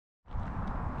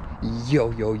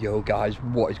Yo guys,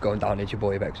 what is going down? It's your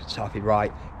boy Bex with Taffy.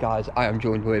 Right guys, I am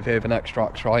joined with Urban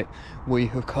Extracts. Right, we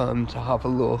have come to have a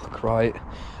look, right,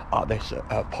 at this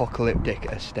apocalyptic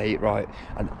estate, right,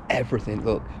 and everything,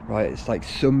 look, right, it's like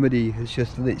somebody has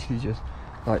just literally just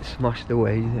like smashed the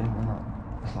ways in.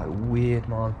 It's like weird,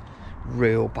 man,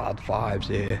 real bad vibes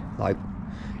here, like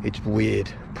it's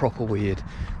weird, proper weird.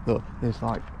 Look, there's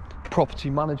like property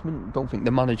management, don't think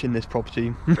they're managing this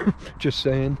property. Just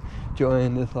saying.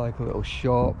 Join, there's like a little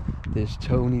shop, there's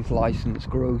Tony's licensed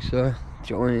grocer.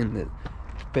 Join,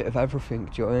 it's a bit of everything.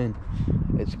 Join,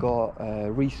 it's got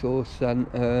a resource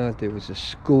centre, there was a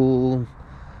school.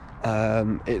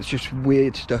 It's just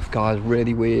weird stuff, guys,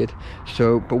 really weird.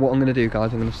 So but what I'm going to do,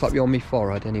 guys, I'm going to slap you on my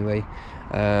forehead anyway,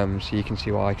 so you can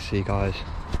see what I can see, guys.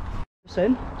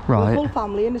 Right. The whole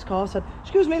family in his car said,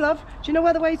 "Excuse me, love, do you know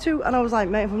where the way to?" And I was like,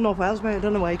 "Mate, I'm from North Wales, mate. I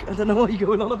don't know what you're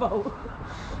going on about."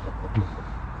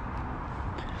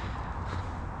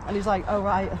 And he's like, "Oh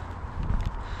right,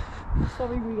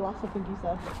 sorry, relax." I think he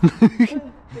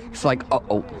said. It's like,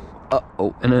 uh-oh,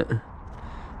 innit?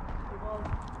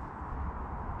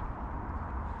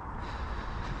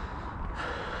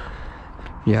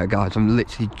 Yeah guys, I'm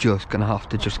literally just gonna have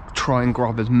to just try and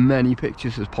grab as many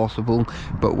pictures as possible,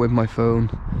 but with my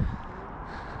phone.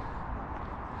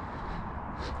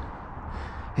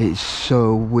 It's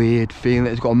so weird feeling,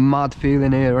 it's got a mad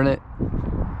feeling here, innit?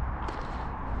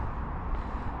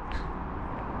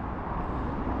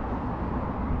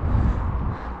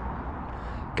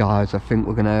 Guys, I think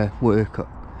we're gonna work up.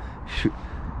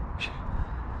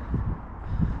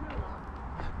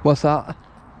 What's that?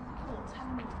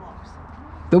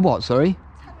 The what, sorry?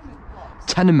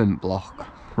 Tenement block.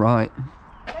 Right.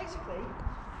 Basically,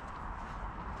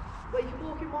 where you can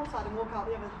walk in one side and walk out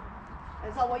the other.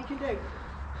 Is that what you can do?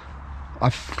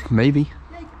 Maybe.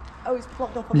 Yeah. Oh, it's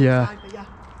blocked off on the side, but yeah.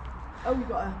 Oh, we've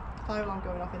got a fire alarm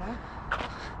going off in there.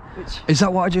 Which... Is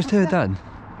that what I just heard then?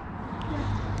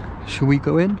 Yeah. Shall we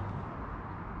go in?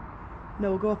 No,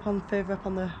 we'll go further up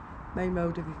on the main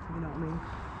road, if you know what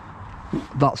I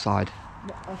mean. That side?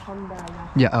 On there, yeah.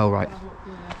 Yeah, oh right. I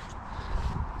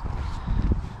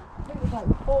think there's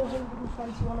like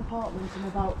 421 apartments and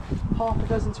about half a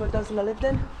dozen to a dozen I lived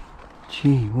in.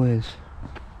 Gee whiz.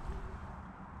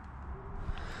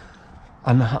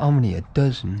 And how many? A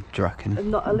dozen, do you reckon,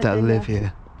 that live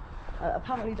here?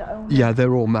 Apparently they own. Yeah,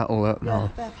 they're all metal up now.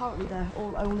 Apparently they're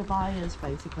all owner buyers,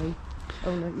 basically.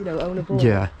 Owner board.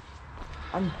 Yeah.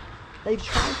 And they've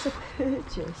tried to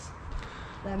purchase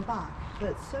them back,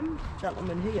 but some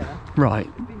gentleman here, right,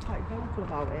 has been quite vocal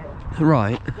about it.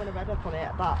 Right. When I read up on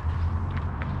it, that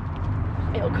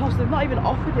it'll cost them, not even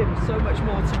offered him so much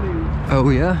more to move. Oh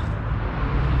yeah?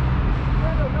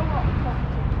 I don't know what the cost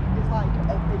is like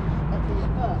at the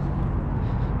but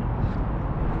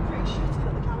I'm pretty shitty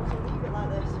that the council leave it like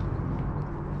this.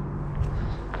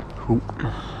 Cool.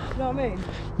 You know what I mean?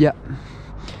 Yeah.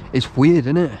 It's weird,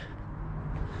 isn't it?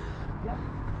 Yep.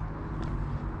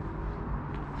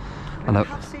 I know. I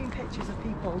have seen pictures of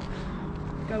people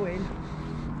going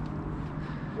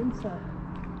into the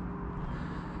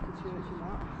church and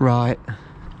that. Right.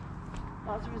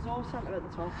 That's a resource centre at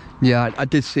the top. Yeah, I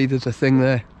did see there's a thing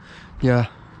there. Yeah.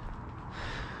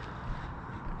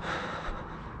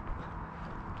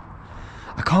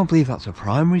 I can't believe that's a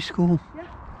primary school. Yeah.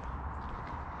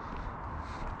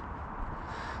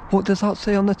 What does that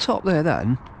say on the top there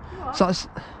then? What? Does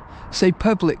that say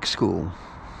public school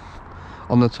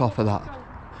on the top of that?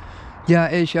 Yeah,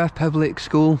 it is, yeah, public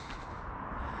school.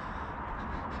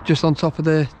 Just on top of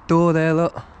the door there,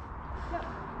 look. Yep.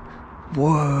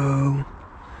 Whoa.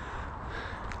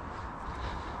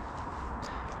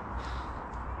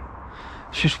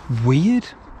 It's just weird.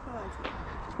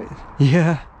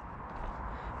 Yeah.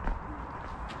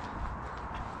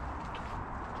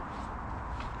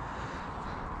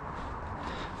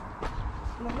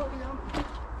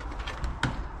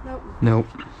 Nope.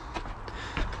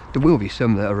 There will be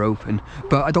some that are open,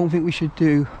 but I don't think we should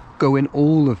go in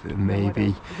all of them,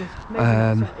 maybe.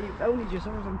 Only just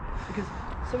some of them, because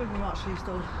some of them actually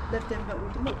still lived in, but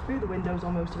we can look through the windows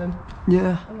on most of them.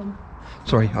 Yeah.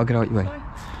 Sorry, I'll get out your way. Sorry.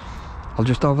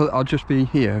 I'll just be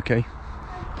here, okay?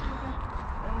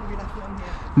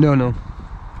 No.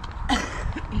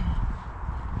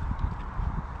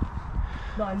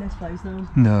 Not in this place, no.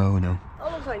 No.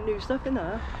 That looks like new stuff in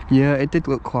there. Yeah, it did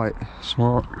look quite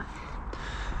smart.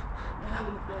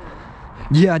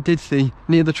 Yeah, I did see,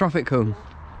 near the traffic cone.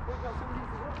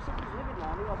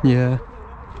 Yeah.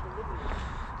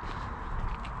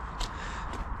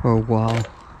 Oh wow.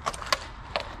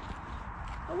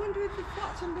 I wonder if the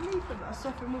flats underneath them are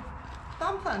suffering with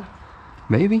damp then.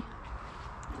 Maybe.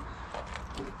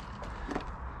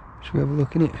 Should we have a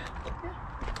look in it? Yeah,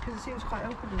 because it seems quite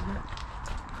open, doesn't it?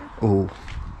 Oh,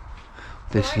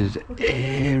 this is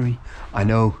eerie. I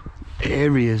know,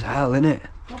 eerie as hell, innit?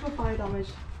 Not for fire damage.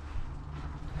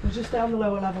 We'll just stay on the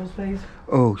lower levels, please.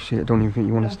 Oh shit, I don't even think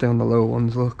you want to stay on the lower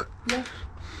ones, look. Yeah.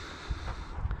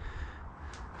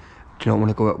 Do you not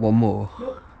want to go at one more?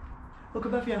 Nope. Look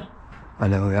above you. I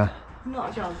know, yeah.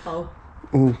 Not a chance, though.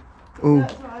 Oh, oh. Yeah,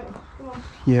 it's alright. Come on.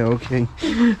 Yeah, okay.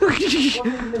 Wasn't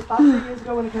even this bad 3 years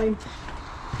ago when it came.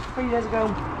 3 years ago.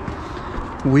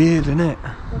 Weird, innit?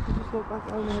 I could just walk back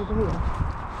down over here.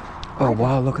 Oh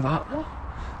wow, look at that. Yeah.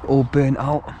 All burnt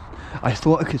out. I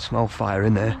thought I could smell fire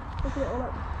in there. Look at it all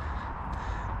up.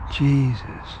 Jesus.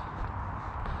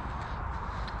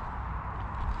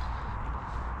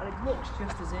 And it looks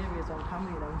just as eerie as on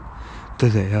camera, you know.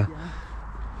 Does it, yeah? Yeah.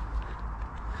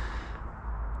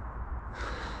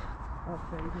 That's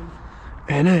crazy.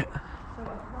 Innit? So,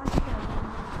 right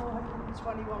now,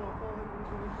 421 or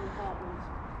 422 apartments.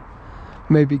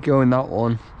 Maybe go in that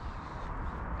one.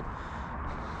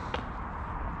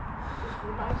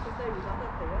 The nicest day was up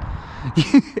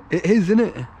here. It is, isn't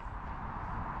it?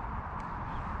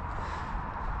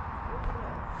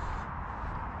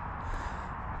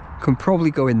 Can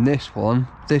probably go in this one.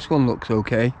 This one looks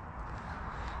okay.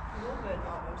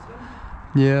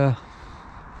 Yeah.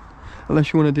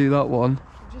 Unless you want to do that one.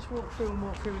 We'll just walk through and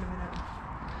walk through in a minute.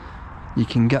 You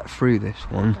can get through this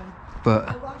one, Okay. but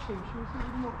Oh, actually, should we see if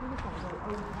we can walk through this one?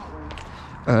 Or over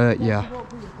that way? yeah. Walk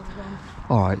through this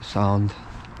one. Alright, sound.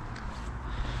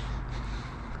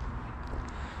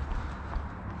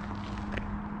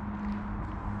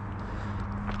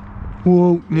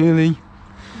 Whoa, nearly.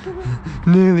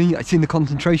 Nearly. I seen the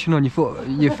concentration on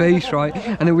your face, right?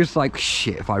 And it was like,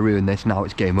 shit, if I ruin this now,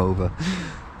 it's game over.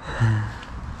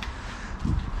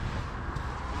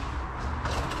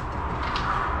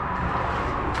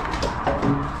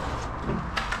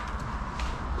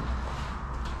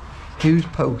 Whose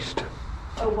post?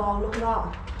 Oh wow, look at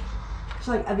that. It's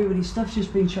like everybody's stuff's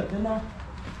just been chucked in there.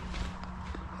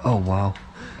 Oh wow.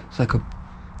 It's like a...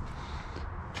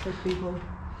 Those people.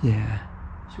 Yeah.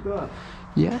 Should we go up?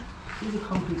 Yeah. These are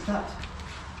concrete steps.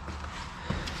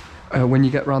 When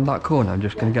you get round that corner, I'm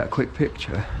just going to get a quick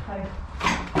picture. Okay.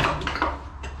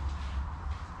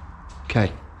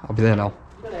 Okay, I'll be there now.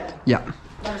 Got it? Yeah.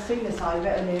 Never seen this side of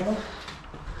it in here.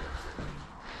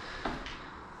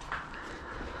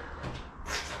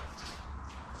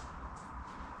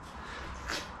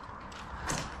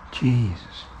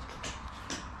 Jesus.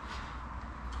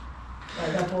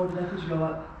 Right, they're boarded up as you go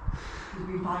up. There's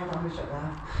been fire damage up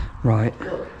there. Right.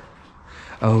 Look.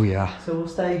 Oh yeah. So we'll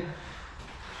stay.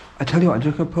 I tell you what, I'm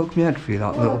just going to poke my head through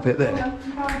that little bit there.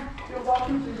 You're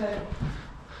walking through there.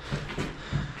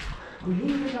 We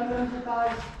need to go,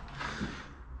 guys.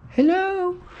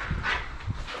 Hello.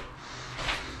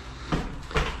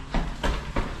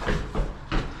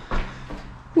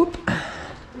 Whoop.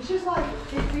 It's just like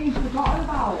it's being forgotten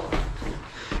about.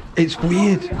 It's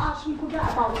weird. You actually forget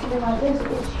about something like this.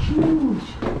 It's huge.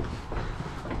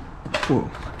 Whoa.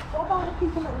 What about the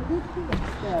people that live here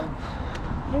still?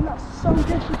 I mean, that's so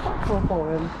disrespectful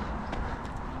for him.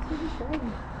 It's a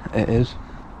shame. It is.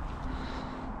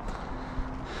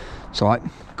 It's alright.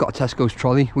 Got a Tesco's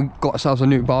trolley. We got ourselves a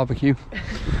new barbecue.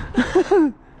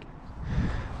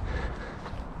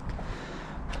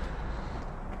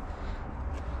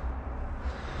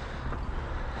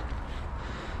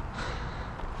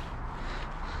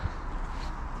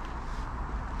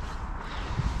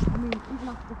 I mean, even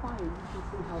after the fire, you can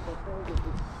see how the building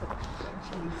is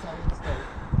essentially solid still.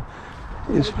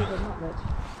 It's Never given that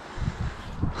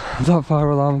much. that fire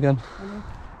alarm again. I know.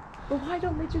 But why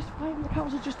don't the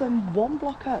council just done one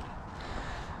block up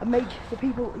and make the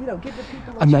people, you know, give the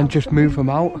people a And then chance just to move them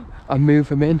out in. and move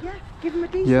them in. Yeah, give them a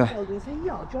decent Yeah. building and say, yo, do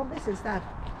you want this instead?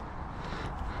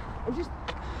 And just,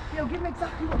 you know, give them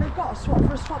exactly what they've got, a swap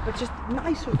for a swap, but just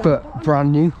nicer. But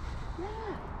brand new. Yeah.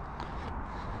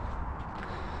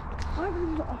 Why would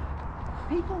you,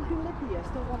 people who live here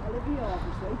still want to live here,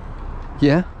 obviously.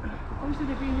 Yeah. Obviously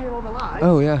they've been here all their lives.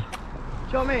 Oh yeah.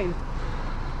 Do you know what I mean?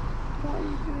 What are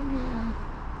you doing here?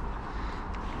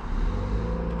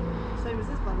 Same as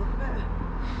this man, look at it.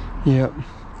 Yep.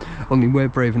 Only we're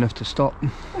brave enough to stop.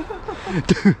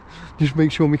 Just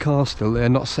make sure my car's still there,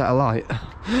 not set alight.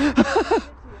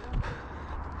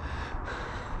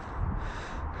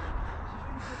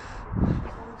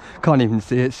 Can't even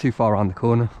see it, it's too far around the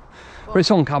corner. But it's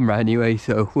on camera anyway,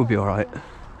 so we'll be alright.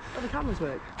 Oh, the cameras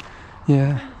work?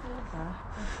 Yeah.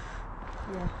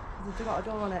 Yeah, they've got a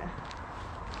door on it.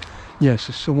 Yeah,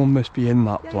 so someone must be in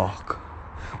that Yeah. block.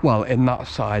 Well, in that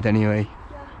side anyway.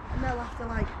 Yeah, and they'll have to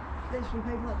like literally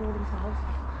pay for that door themselves.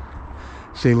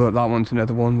 See, look, that one's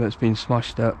another one that's been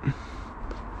smashed up. Yeah.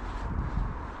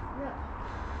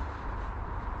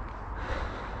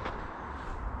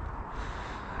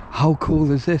 How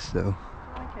cool is this, though?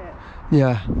 I like it.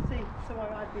 Yeah. See,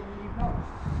 somewhere I've been and you've not.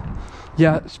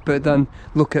 Yes, but then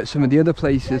look at some of the other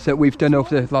places that we've done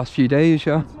over the last few days,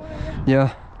 yeah?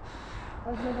 Yeah.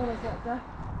 There's another one that's like that.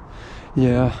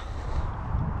 Yeah.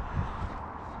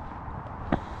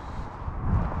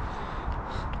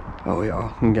 Oh yeah,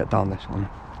 I can get down this one.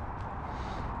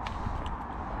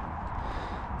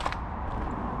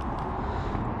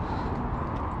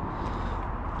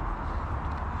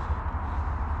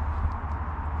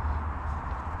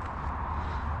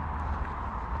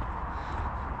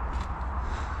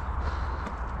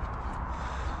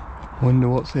 Wonder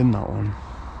what's in that one.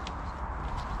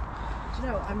 Do you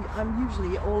know, I'm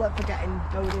usually all up for getting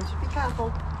going in, so be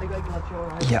careful. They go gloves, you're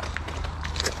alright. Yeah.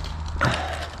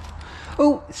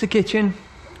 Oh, it's a kitchen.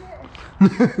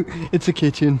 It's a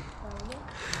kitchen.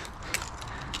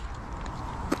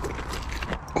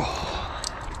 Oh.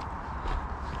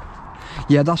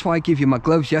 Yeah, that's why I gave you my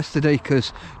gloves yesterday,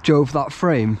 because drove that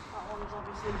frame. That one's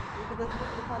obviously, look at the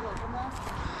padlock on there.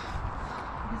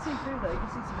 You can see through there, you can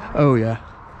see some light. Oh yeah.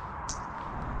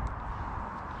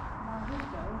 Now here we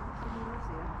go,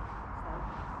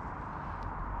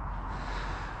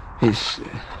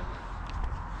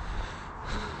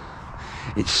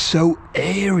 It's so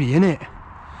airy, isn't it?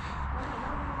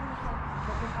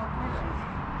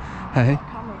 Hey?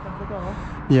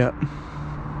 Yeah.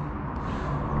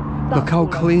 Look how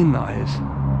clean that is.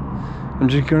 I'm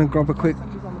just gonna grab a quick.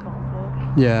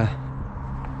 Yeah.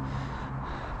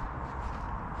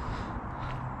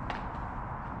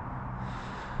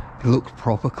 It looks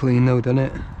proper clean though, doesn't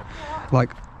it?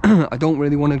 Like, I don't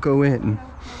really want to go in,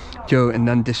 Joe, and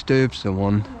then disturb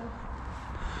someone.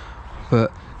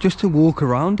 But just to walk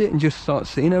around it and just start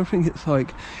seeing everything, it's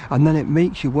like, and then it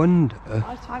makes you wonder.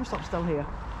 My time stop's still here.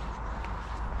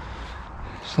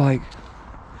 It's like,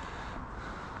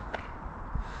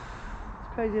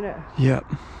 It's crazy, isn't it? yep.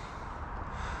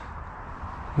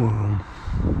 Whoa.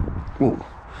 Whoa.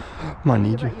 Man,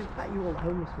 you I just. bet you all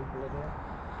homeless people live here.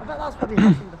 I bet that's probably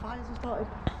how some of the fires have started.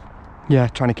 Yeah,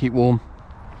 trying to keep warm.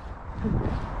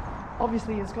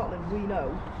 Obviously in Scotland we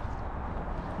know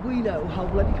how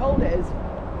bloody cold it is.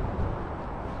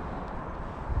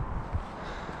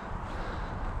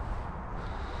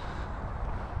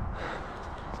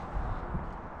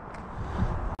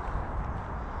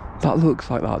 That looks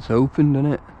like that's open,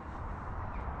 doesn't it?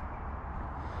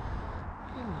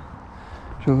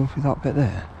 Shall we go through that bit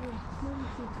there? Yeah, no one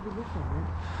seems to be looking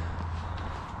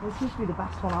at it. It seems to be the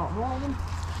best one out of all of them,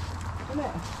 isn't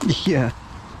it? Yeah.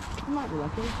 You might be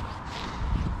lucky.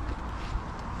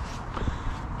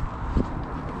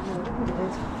 No, I don't think it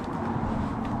is.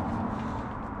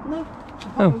 No.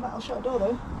 Apart from metal shut door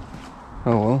though.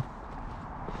 Oh well.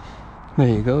 There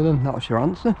you go then, that was your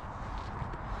answer.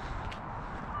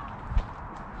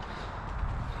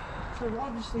 So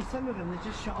obviously some of them they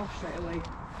just shut off straight away.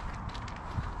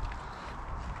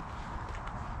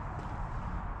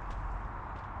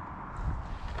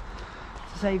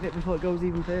 To save it before it goes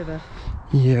even further.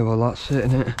 Yeah, well that's it,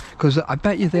 isn't it? Because I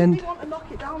bet you then. They want to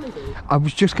knock it down, is it? I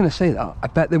was just going to say that. I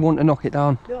bet they want to knock it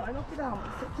down. They want to knock it down.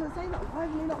 So say that, why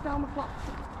haven't they knocked down the flats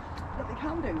that they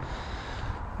can do?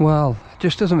 Well, it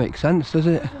just doesn't make sense, does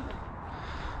it? It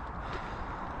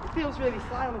feels really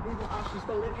sly on the people that actually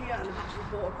still live here and have actually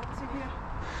bought a property here.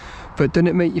 But doesn't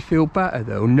it make you feel better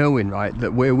though, knowing, right,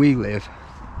 that where we live,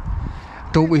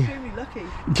 don't we? We're extremely lucky.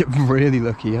 Really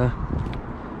lucky, yeah.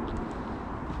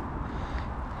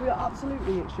 We are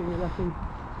absolutely extremely lucky.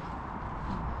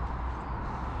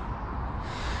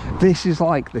 This is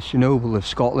like the Chernobyl of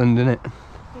Scotland, isn't it? This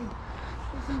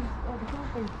is all the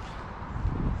camping.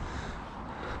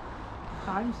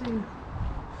 Time soon.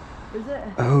 Is it?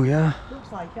 Oh yeah.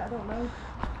 Looks like it, I don't know.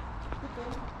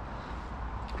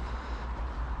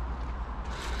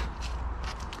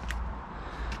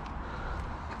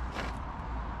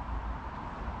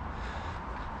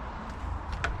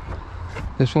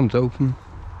 This one's open.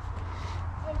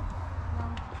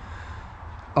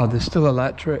 Oh, there's still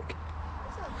electric.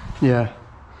 Yeah.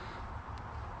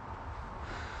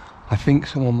 I think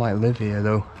someone might live here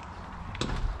though.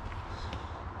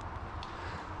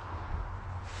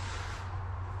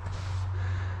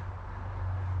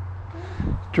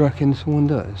 Do you reckon someone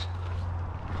does?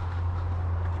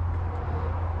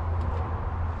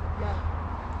 Yeah.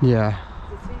 Yeah.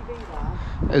 The TV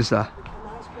there. Is there? With the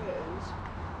nice curtains.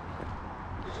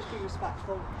 Just be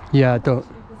respectful. Yeah, I don't.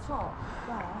 The top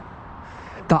there.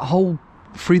 That whole,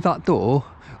 through that door,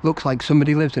 looks like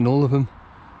somebody lives in all of them.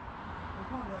 We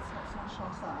can't get smash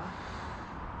there.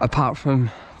 apart from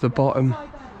the bottom.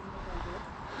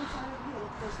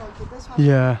 This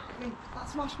Yeah. I mean, that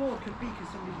smash wall could be because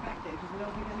somebody's back there because we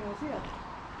don't think anyone's here.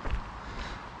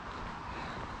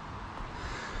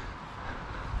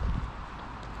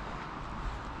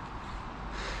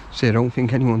 See, I don't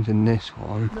think anyone's in this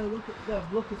one. No,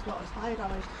 look, it's got a fire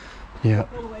damage. Yeah.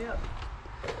 All the way up.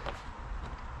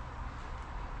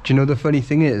 Do you know the funny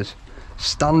thing is?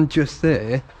 Stand just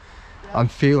there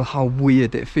and feel how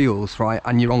weird it feels, right?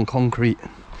 And you're on concrete.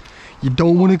 You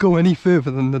don't want to go any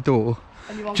further than the door.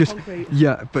 And you're on Just, concrete.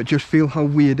 yeah, but just feel how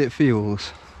weird it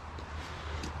feels.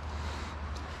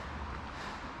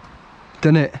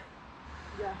 Doesn't it?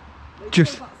 Yeah. Like,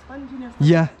 Just, that sponginess.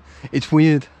 yeah, it's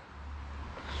weird.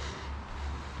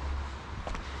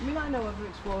 I mean, I know other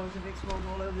explorers have explored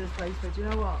all over this place, but do you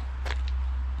know what?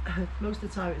 Most of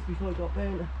the time it's before it got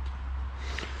burnt.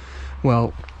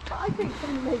 Well, But I think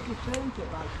somebody maybe burnt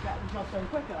it, like, to get the job done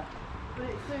quicker. But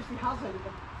it seriously hasn't.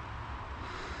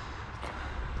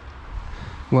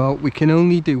 well, we can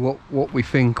only do what we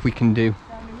think we can do.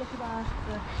 I mean, look at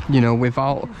that. You know,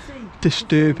 without You can see.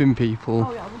 disturbing people.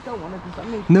 Oh yeah, we don't want to. I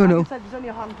mean, No, like no. I said, there's only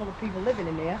a handful of people living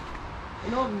in here.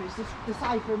 In order to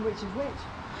decipher which is which.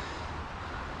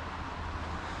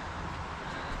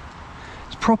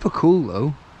 It's proper cool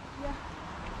though. Yeah.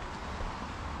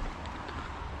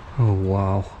 Oh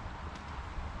wow.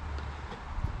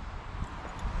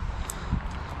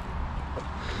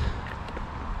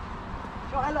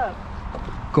 So I love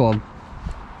Go on.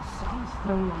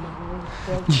 sandstone on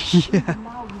the wall. Yeah.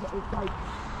 Now it's like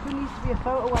there needs to be a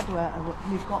photo everywhere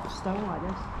and you've got stone like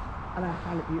this, and I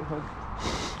find it beautiful.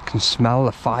 Can smell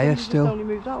the fire Just still. only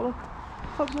moved out. Look.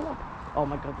 Focus it up. Oh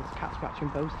my god, there's a cat scratching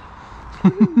post.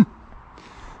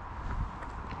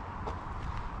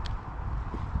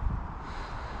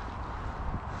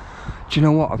 Do you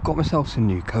know what? I've got myself some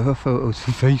new cover photos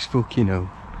for Facebook, you know.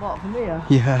 What, from here?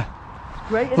 Yeah. It's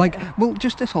great, isn't Like, it? well,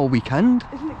 just this whole weekend.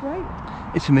 Isn't it great?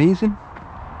 It's amazing.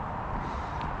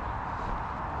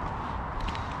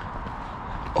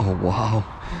 Oh wow.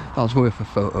 That was worth a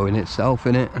photo in itself,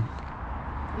 innit? Yeah.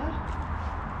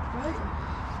 Right.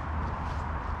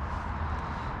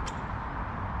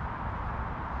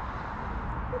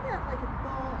 Look at that, like a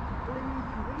dark blue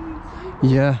green circle.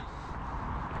 Yeah.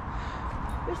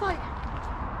 It's like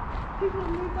people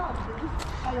have moved out, they just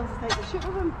fail to take the shit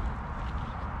with them.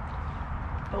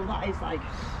 Oh, that is like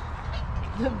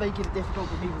making it difficult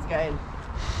for people to get in.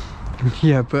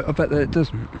 Yeah, but I bet that it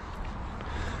doesn't.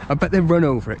 I bet they run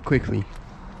over it quickly.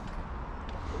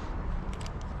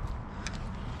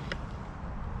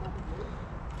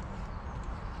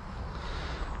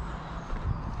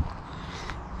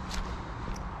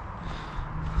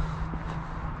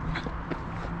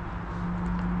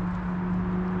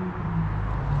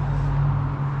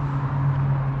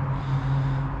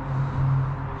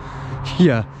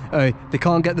 Yeah, they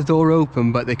can't get the door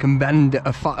open, but they can bend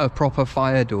a proper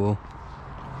fire door.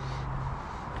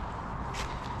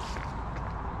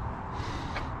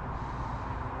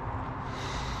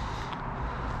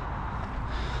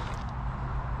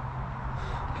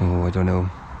 Oh, I don't know.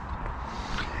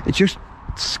 It's just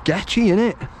sketchy,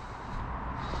 innit?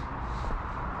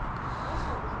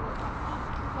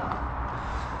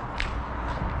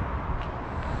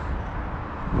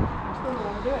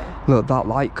 Look, that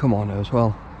light come on as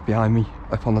well, behind me,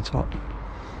 up on the top.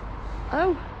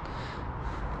 Oh,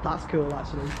 that's cool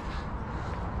actually.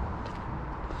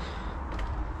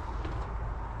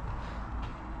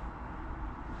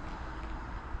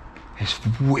 It's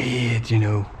weird, you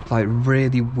know, like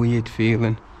really weird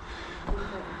feeling.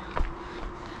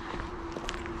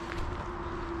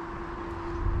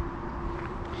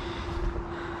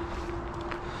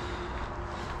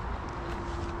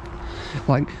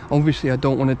 Like, obviously I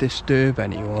don't want to disturb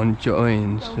anyone, do you know what I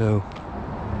mean? So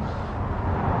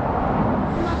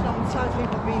Imagine how many times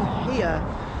people have been here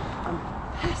and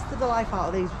pestered the life out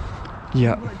of these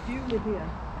yeah. people that do live here.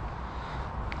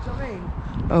 Do you know what I mean?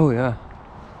 Oh yeah.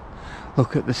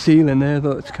 Look at the ceiling there,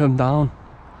 though, it's come down.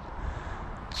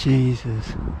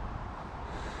 Jesus.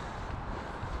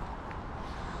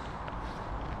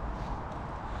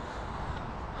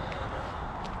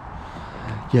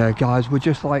 Yeah, guys, we're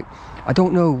just like, I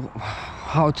don't know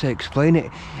how to explain it.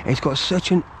 It's got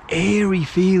such an eerie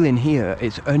feeling here.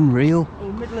 It's unreal.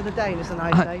 Oh, middle of the day and it's a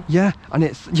nice day. Yeah, and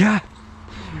it's, yeah.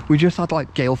 We just had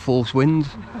like gale force winds.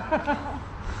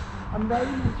 And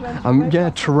rain, torrential rain. Yeah,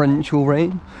 torrential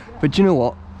rain. But do you know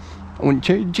what? I wouldn't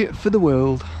change it for the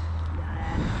world.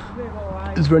 Yeah, we're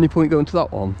alright. Is there any point going to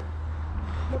that one?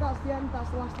 But that's the end, that's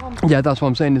the last one. Yeah, that's what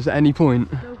I'm saying. Is there any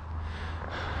point? No.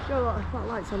 Go, that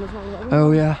light's on as well.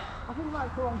 Oh yeah. I think we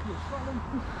might go on to Scotland.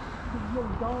 No,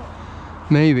 don't.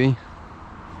 Maybe.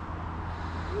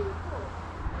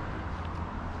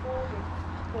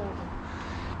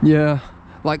 Yeah,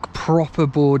 like proper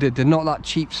boarded. They're not that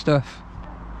cheap stuff.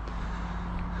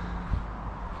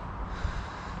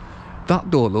 That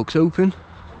door looks open.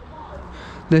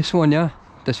 This one, yeah.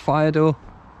 This fire door.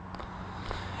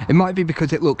 It might be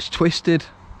because it looks twisted.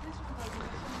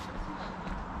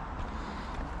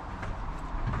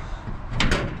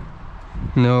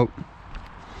 No.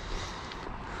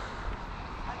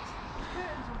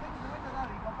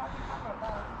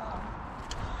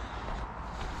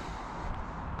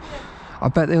 I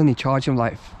bet they only charge them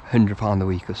like £100 a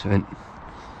week or something.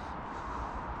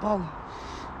 Well,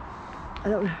 I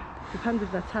don't know. Depends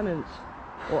if they're tenants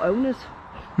or owners.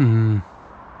 Hmm.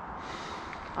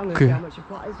 I'm going to see how much a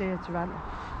flat is here to rent.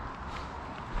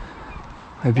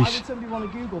 Why would somebody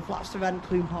want to Google flats to rent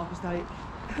Clune Park Estate?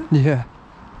 Yeah.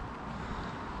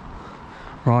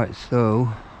 Right,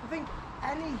 so... I think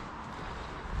any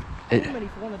money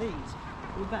for one of these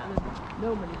would be better than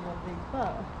no money for one of these,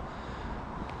 but...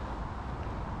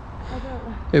 I don't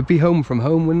know. It'd be home from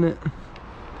home, wouldn't it?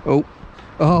 Oh.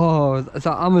 Oh, is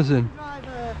that Amazon?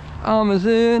 Driver.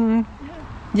 Amazon!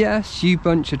 Yes, you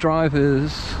bunch of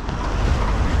drivers.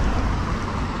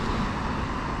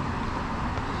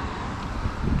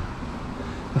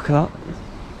 Look at that.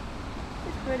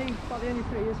 It's pretty. It's about the only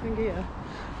prettiest thing here.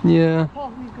 Yeah.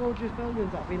 Apart from these gorgeous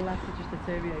buildings that have been left to just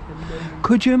deteriorate and no.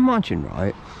 Could you imagine,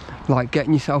 right? Like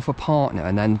getting yourself a partner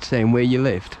and then saying where you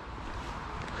lived?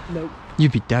 Nope.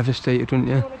 You'd be devastated, wouldn't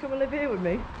you? You want to come and live here with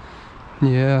me?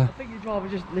 Yeah. I think you'd rather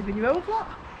just live in your own flat.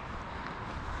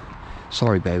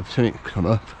 Sorry, babe, something come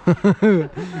up. Do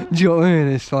you know what I mean?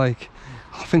 It's like,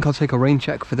 I think I'll take a rain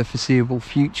check for the foreseeable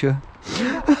future.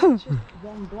 It's just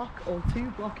one block or two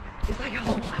block. It's like a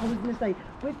whole housing estate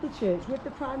with the church, with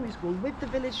the primary school, with the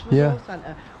village resource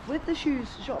centre, with the shoes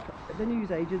shop, the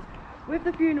newsagents, with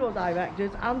the funeral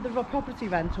directors and the property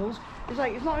rentals. It's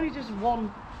like, it's not only just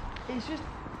one, it's just...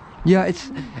 Yeah,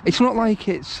 it's not like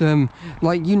it's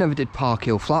like you never did Park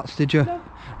Hill Flats, did you? No.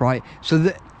 Right,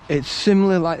 so it's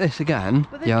similar like this again.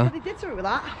 But they did something with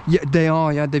that. Yeah, they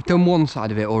are. Yeah, they've done one side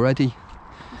of it already.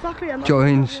 Exactly. And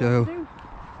Joined, so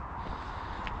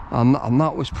and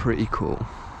that was pretty cool.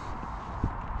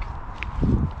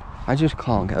 I just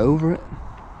can't get over it.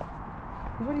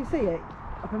 When you see it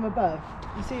from above,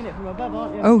 you're seeing it from above,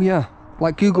 aren't you? Oh yeah,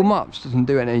 like Google Maps doesn't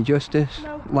do it any justice.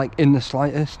 No. Like in the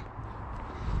slightest.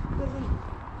 It doesn't.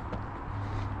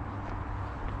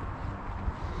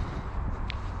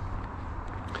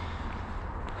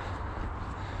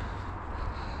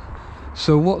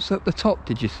 So what's up the top,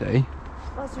 did you say?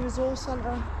 That's the resource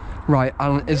centre. Right,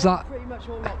 and is that... pretty much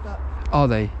all locked up. Are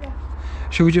they? Yeah.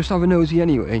 Shall we just have a nosy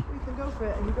anyway? We can go for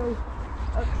it and you go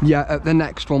up. Yeah, at the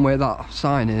next one where that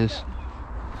sign is.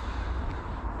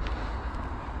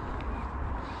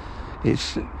 Yeah.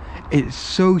 It's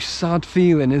so sad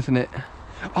feeling, isn't it?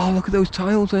 Oh, look at those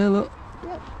tiles there, look.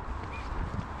 Yeah.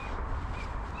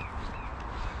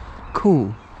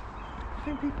 Cool.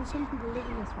 I think some people live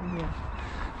in this one here.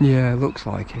 Yeah, looks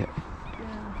like it.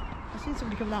 Yeah. I've seen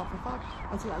somebody coming out for a fag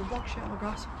and to let the dog shit on the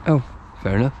grass. Oh,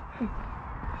 fair enough.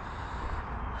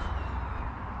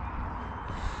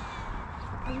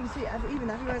 As you can see, even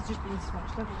everywhere's just been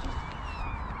smashed up. It's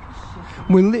just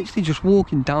We're literally just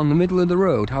walking down the middle of the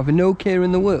road, having no care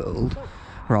in the world,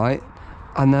 right?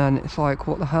 And then it's like,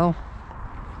 what the hell?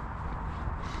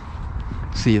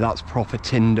 See, that's proper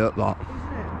tinned up, that. Isn't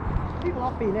it? People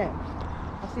have been in.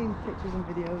 I've seen pictures and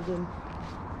videos and...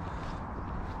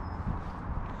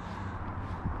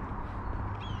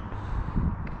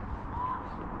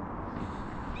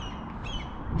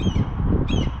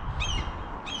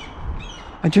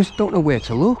 I just don't know where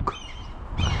to look.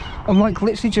 I'm like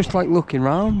literally just like looking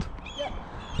round. Yeah.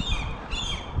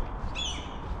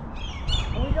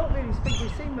 And we don't really think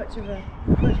we've seen much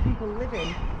people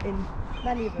living in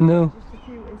many of them. No. Just a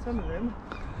few in some of them.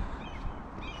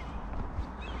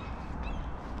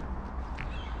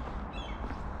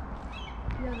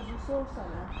 Yeah, there's a resource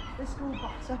centre. This school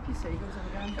backs up, you see, goes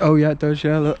on again. Oh yeah, it does,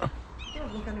 yeah, look.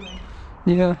 Don't look anyway.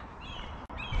 Yeah.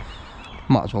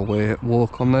 Might as well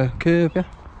walk on the curb, yeah.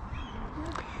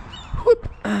 Whoop.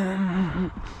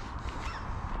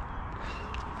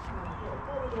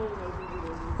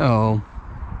 Oh.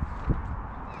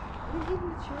 Even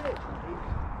the church, right?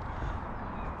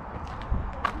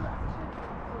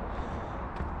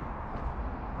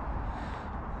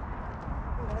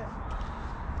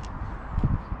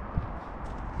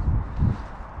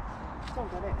 Don't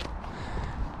get it.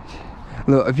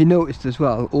 Look, have you noticed as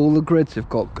well, all the grids have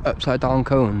got upside down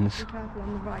cones? Be careful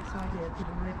on the right side here,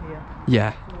 people live here.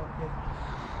 Yeah.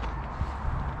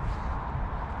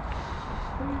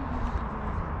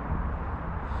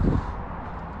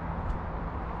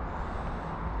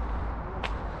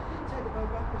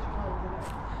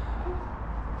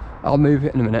 I'll move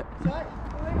it in a minute.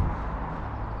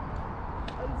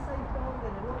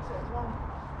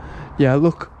 Yeah,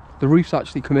 look, the roof's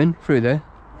actually come in through there.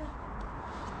 Yeah.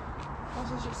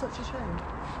 That's just such a shame.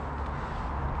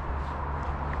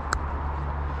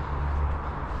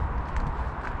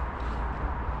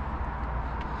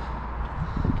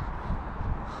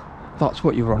 That's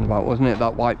what you were on about, wasn't it?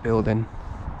 That white building.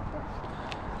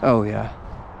 Oh yeah.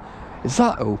 Is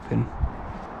that open?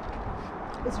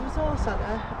 It's a resource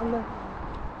centre and the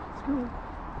school.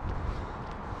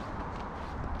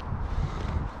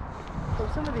 So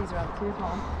some of these are empty as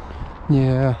well.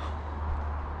 Yeah.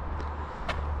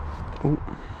 Oh.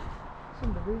 Some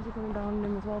of the roofs are coming down in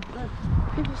them as well, but then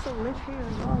people still live here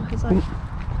as well. It's like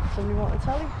somebody want a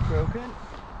telly broken.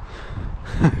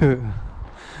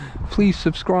 Please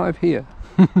subscribe here.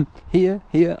 Here,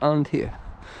 here and here.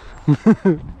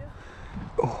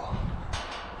 Oh.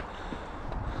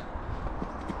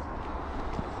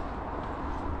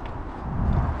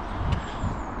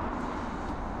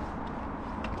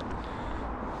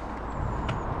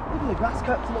 Even the grass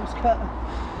cut looks cut.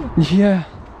 Yeah.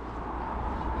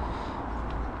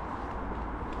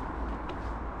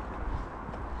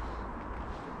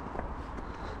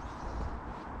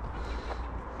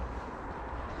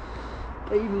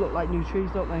 They even look like new trees,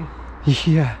 don't they?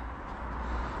 Yeah.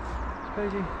 It's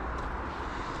crazy.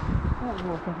 Let's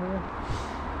walk up here.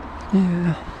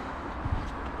 Yeah.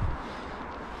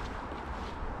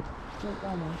 Look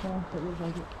down there, so it looks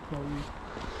like it's closed.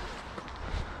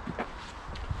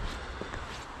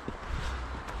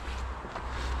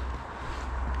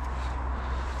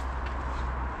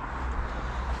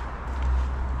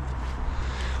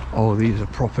 Oh, these are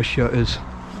proper shutters.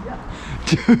 Yeah.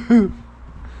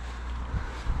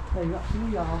 There you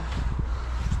actually are.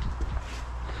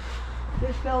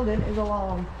 This building is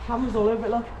alarmed. Cameras all over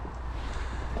it, look.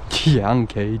 Yeah, I'm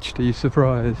caged. Are you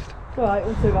surprised? It's alright,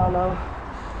 we'll see about now.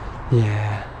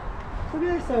 Yeah. Look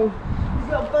at this though. He's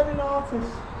got a budding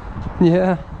artist.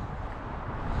 Yeah.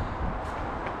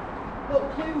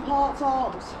 Look, Clune Hearts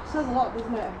Arms. Says a lot,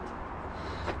 doesn't it?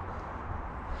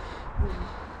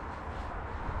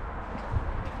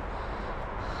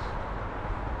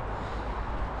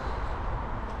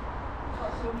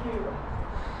 That's so cute.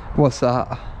 What's that?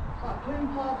 That Clune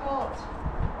Park Art.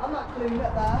 And that Clune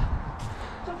bit there.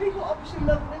 Some people obviously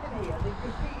love living here. They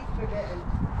graffiti with it and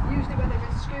used it when they were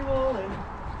in school and...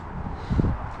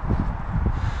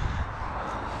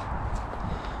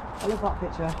 I love that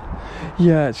picture.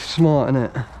 Yeah, it's smart, isn't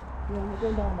it? Yeah, we're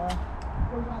going down there.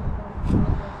 Go down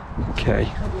there. Okay.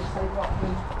 Maybe a safe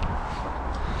option.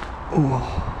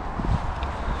 Oh.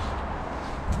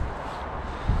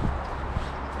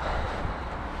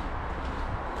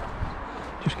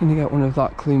 Just gonna get one of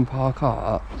that Clune Park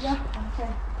art. Yeah, okay.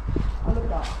 I love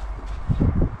that.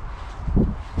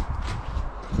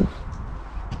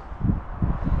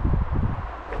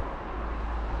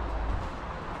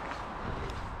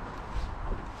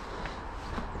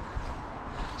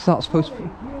 Is that supposed to be?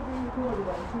 You're being recorded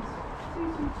by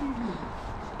CCTV.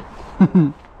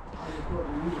 I'm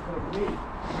recording you, recording me.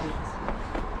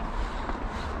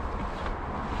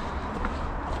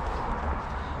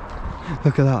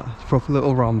 Look at that. It's a proper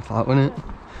little ramp, that, wasn't it?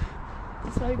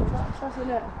 It's like access,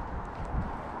 isn't it?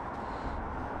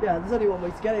 Yeah, there's only one way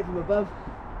to get it from above. I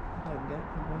can get it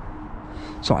from above.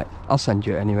 It's alright. I'll send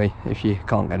you it anyway if you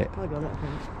can't get it. I got it, I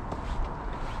think.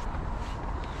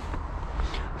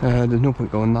 There's no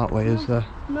point going that way, is there?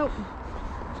 Nope.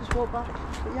 Just walk back.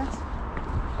 But yes.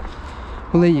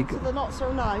 Well, there you So go. they're not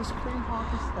so nice. Clune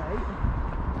Park Estate.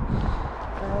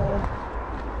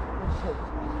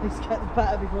 Let's get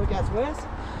better before it gets worse.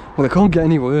 Well, it can't get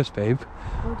any worse, babe.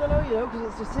 Well, I don't know, you know, because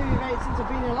it's deteriorated since I've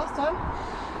been here last time.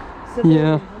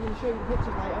 Yeah. I'm going to show you the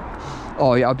pictures later.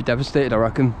 Oh, yeah, I'd be devastated, I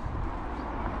reckon.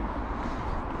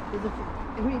 I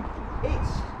mean,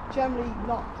 it's generally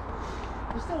not.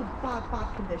 There's still bad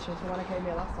conditions from when I came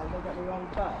here last time, don't get me wrong,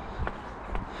 but...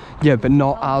 Yeah, but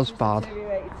not how as much bad. it's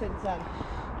deteriorated since then.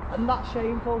 And that's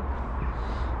shameful.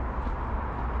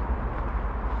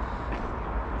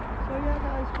 So yeah,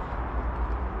 guys.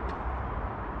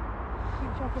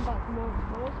 Keep checking back for more of the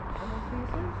floors, and I'll see you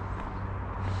soon.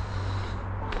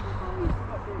 Oh, you still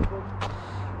got dirty bum.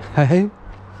 Hey?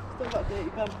 Still got dirty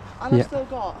bum. And Yeah. I've still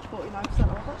got 49% on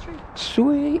my battery.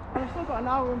 Sweet. And I've still got an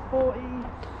hour and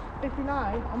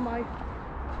 59 on my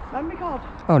memory card.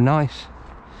 Oh, nice.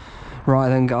 Right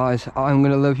then, guys, I'm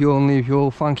going to love you all and leave you all.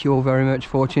 Thank you all very much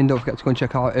for watching. Don't forget to go and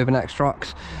check out Urban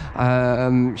Extracts.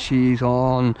 She's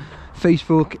on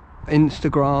Facebook,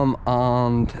 Instagram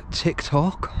and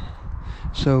TikTok,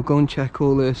 so go and check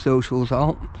all their socials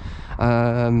out.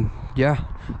 Yeah,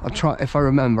 I'll try, if I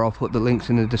remember I'll put the links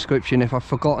in the description. If I've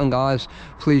forgotten, guys,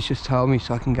 please just tell me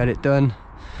so I can get it done.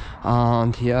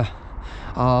 And yeah,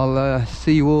 I'll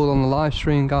see you all on the live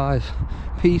stream, guys.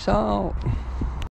 Peace out.